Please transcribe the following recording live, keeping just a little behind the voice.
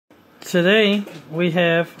Today we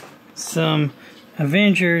have some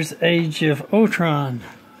Avengers Age of Ultron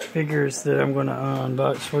figures that I'm going to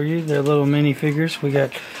unbox for you. They're little mini figures. We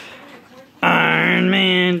got Iron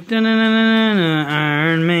Man,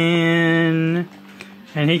 Iron Man,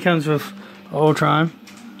 and he comes with Ultron.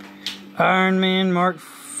 Iron Man Mark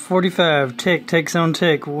 45, Tech takes on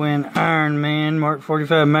Tech when Iron Man Mark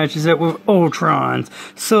 45 matches up with Ultron's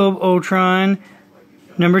Sub-Ultron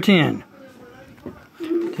number 10.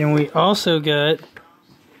 Then we also got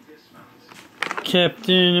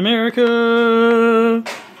Captain America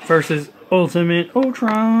versus Ultimate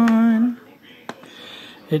Ultron.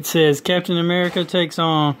 It says Captain America takes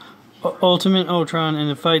on Ultimate Ultron in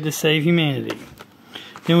the fight to save humanity.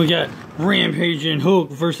 Then we got Rampaging Hulk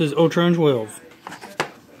versus Ultron 12.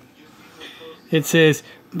 It says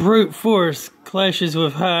Brute Force clashes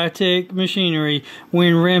with high-tech machinery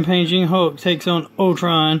when Rampaging Hulk takes on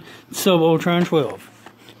Ultron Sub-Ultron 12.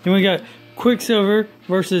 Then we got Quicksilver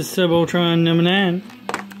versus Sub-Ultron number 9.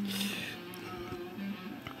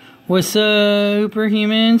 With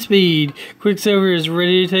superhuman speed, Quicksilver is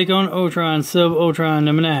ready to take on Ultron Sub-Ultron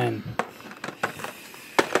number 9.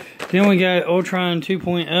 Then we got Ultron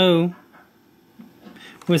 2.0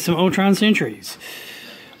 with some Ultron sentries.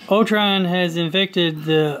 Ultron has infected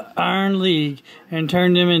the Iron League and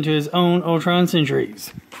turned them into his own Ultron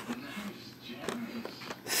sentries.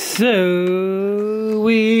 So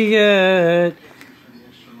we got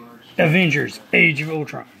Avengers Age of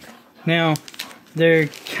Ultron. Now they're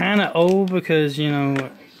kind of old because, you know,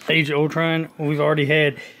 Age of Ultron we've already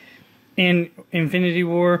had in Infinity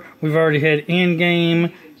War, we've already had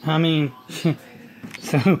Endgame. I mean,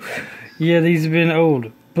 so yeah, these have been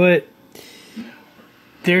old, but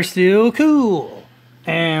they're still cool,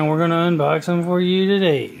 and we're gonna unbox them for you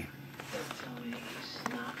today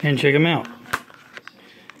and check them out.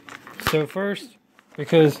 So first,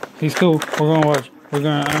 because he's cool, we're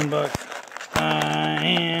gonna unbox I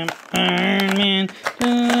Am Iron Man,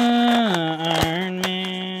 Iron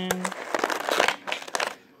Man.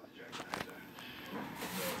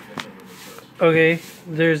 Okay,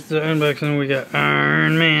 there's the unboxing. We got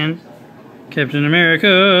Iron Man, Captain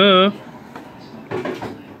America,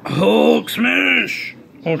 Hulk Smash,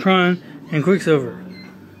 Ultron, and Quicksilver.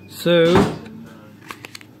 So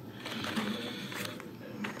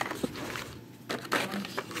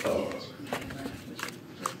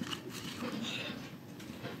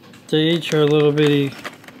they each are little bitty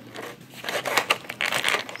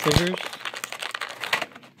figures.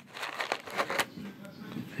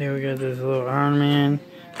 Here we got this little Iron Man.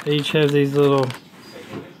 They each have these little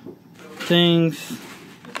things,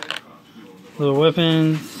 little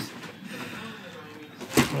weapons.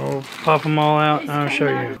 We'll pop them all out and I'll show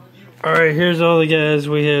you. Alright, here's all the guys.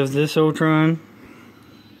 We have this Ultron.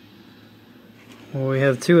 Well, we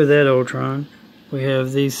have two of that Ultron. We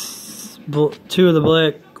have these two of the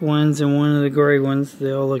black ones and one of the gray ones.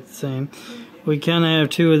 They all look the same. We kind of have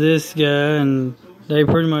two of this guy, and they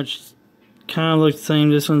pretty much kind of look the same.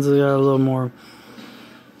 This one's got a little more.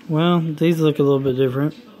 Well, these look a little bit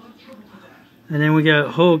different. And then we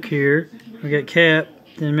got Hulk here. We got Cap,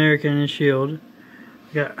 the American, and Shield.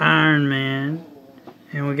 We got Iron Man,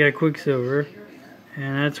 and we got Quicksilver,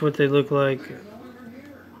 and that's what they look like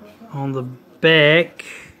on the back.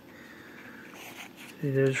 See,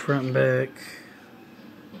 there's front and back.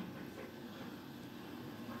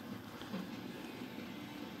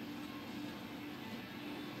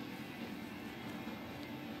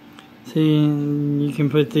 See, you can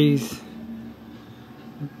put these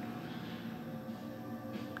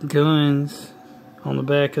guns on the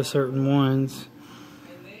back of certain ones.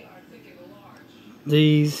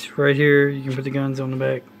 These right here, you can put the guns on the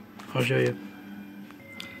back. I'll show you.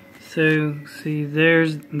 So, see,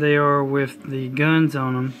 they are with the guns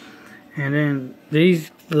on them. And then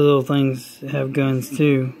these little things have guns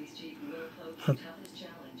too. I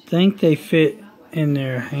think they fit in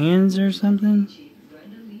their hands or something.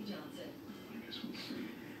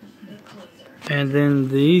 And then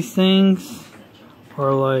these things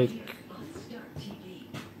are like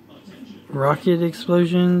rocket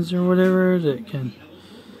explosions or whatever that can,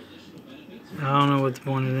 I don't know what the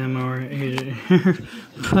point of them are either.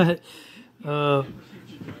 But I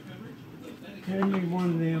need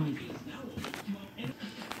one of them.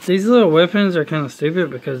 These little weapons are kind of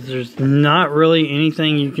stupid because there's not really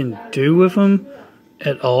anything you can do with them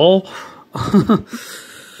at all.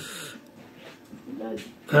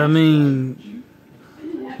 I mean,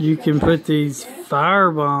 you can put these fire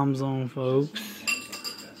bombs on folks,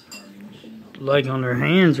 like on their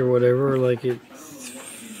hands or whatever, like it's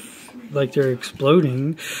like they're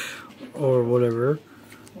exploding or whatever.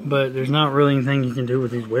 but there's not really anything you can do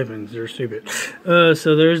with these weapons. They're stupid.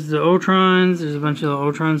 So there's the Ultrons. There's a bunch of the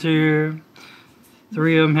Ultrons here.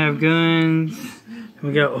 3 of them have guns.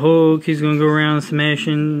 We got Hulk. He's going to go around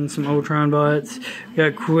smashing some Ultron bots. We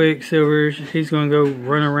got Quicksilver. He's going to go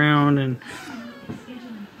run around, and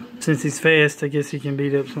since he's fast, I guess he can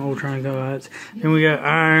beat up some Ultron bots. Then we got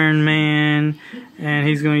Iron Man, and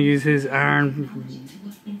he's going to use his iron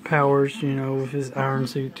powers, you know, with his iron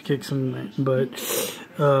suit to kick some butt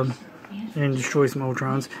and destroy some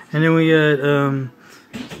Ultrons. And then we got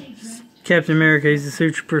Captain America. He's a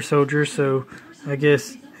super soldier, so I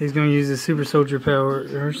guess he's going to use his super soldier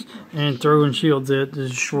powers and throwing shields at to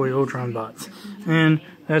destroy Ultron bots. And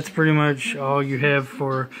that's pretty much all you have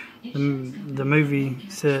for the movie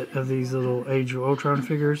set of these little Age of Ultron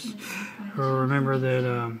figures. Remember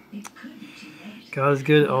that God is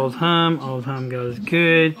good all the time. All the time God is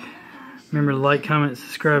good. Remember to like, comment,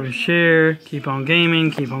 subscribe, and share. Keep on gaming.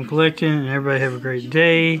 Keep on collecting. And everybody have a great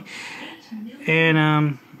day.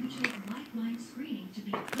 And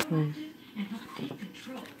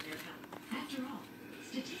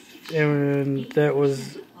and that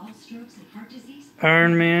was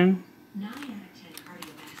Iron Man,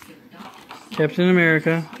 Captain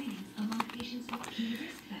America,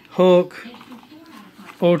 Hulk,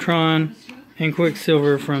 Ultron, and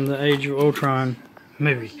Quicksilver from the Age of Ultron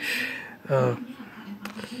movie.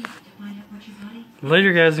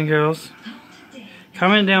 Later, guys and girls.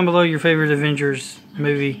 Comment down below your favorite Avengers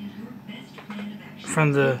movie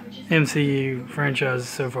from the MCU franchise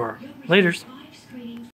so far. Laters.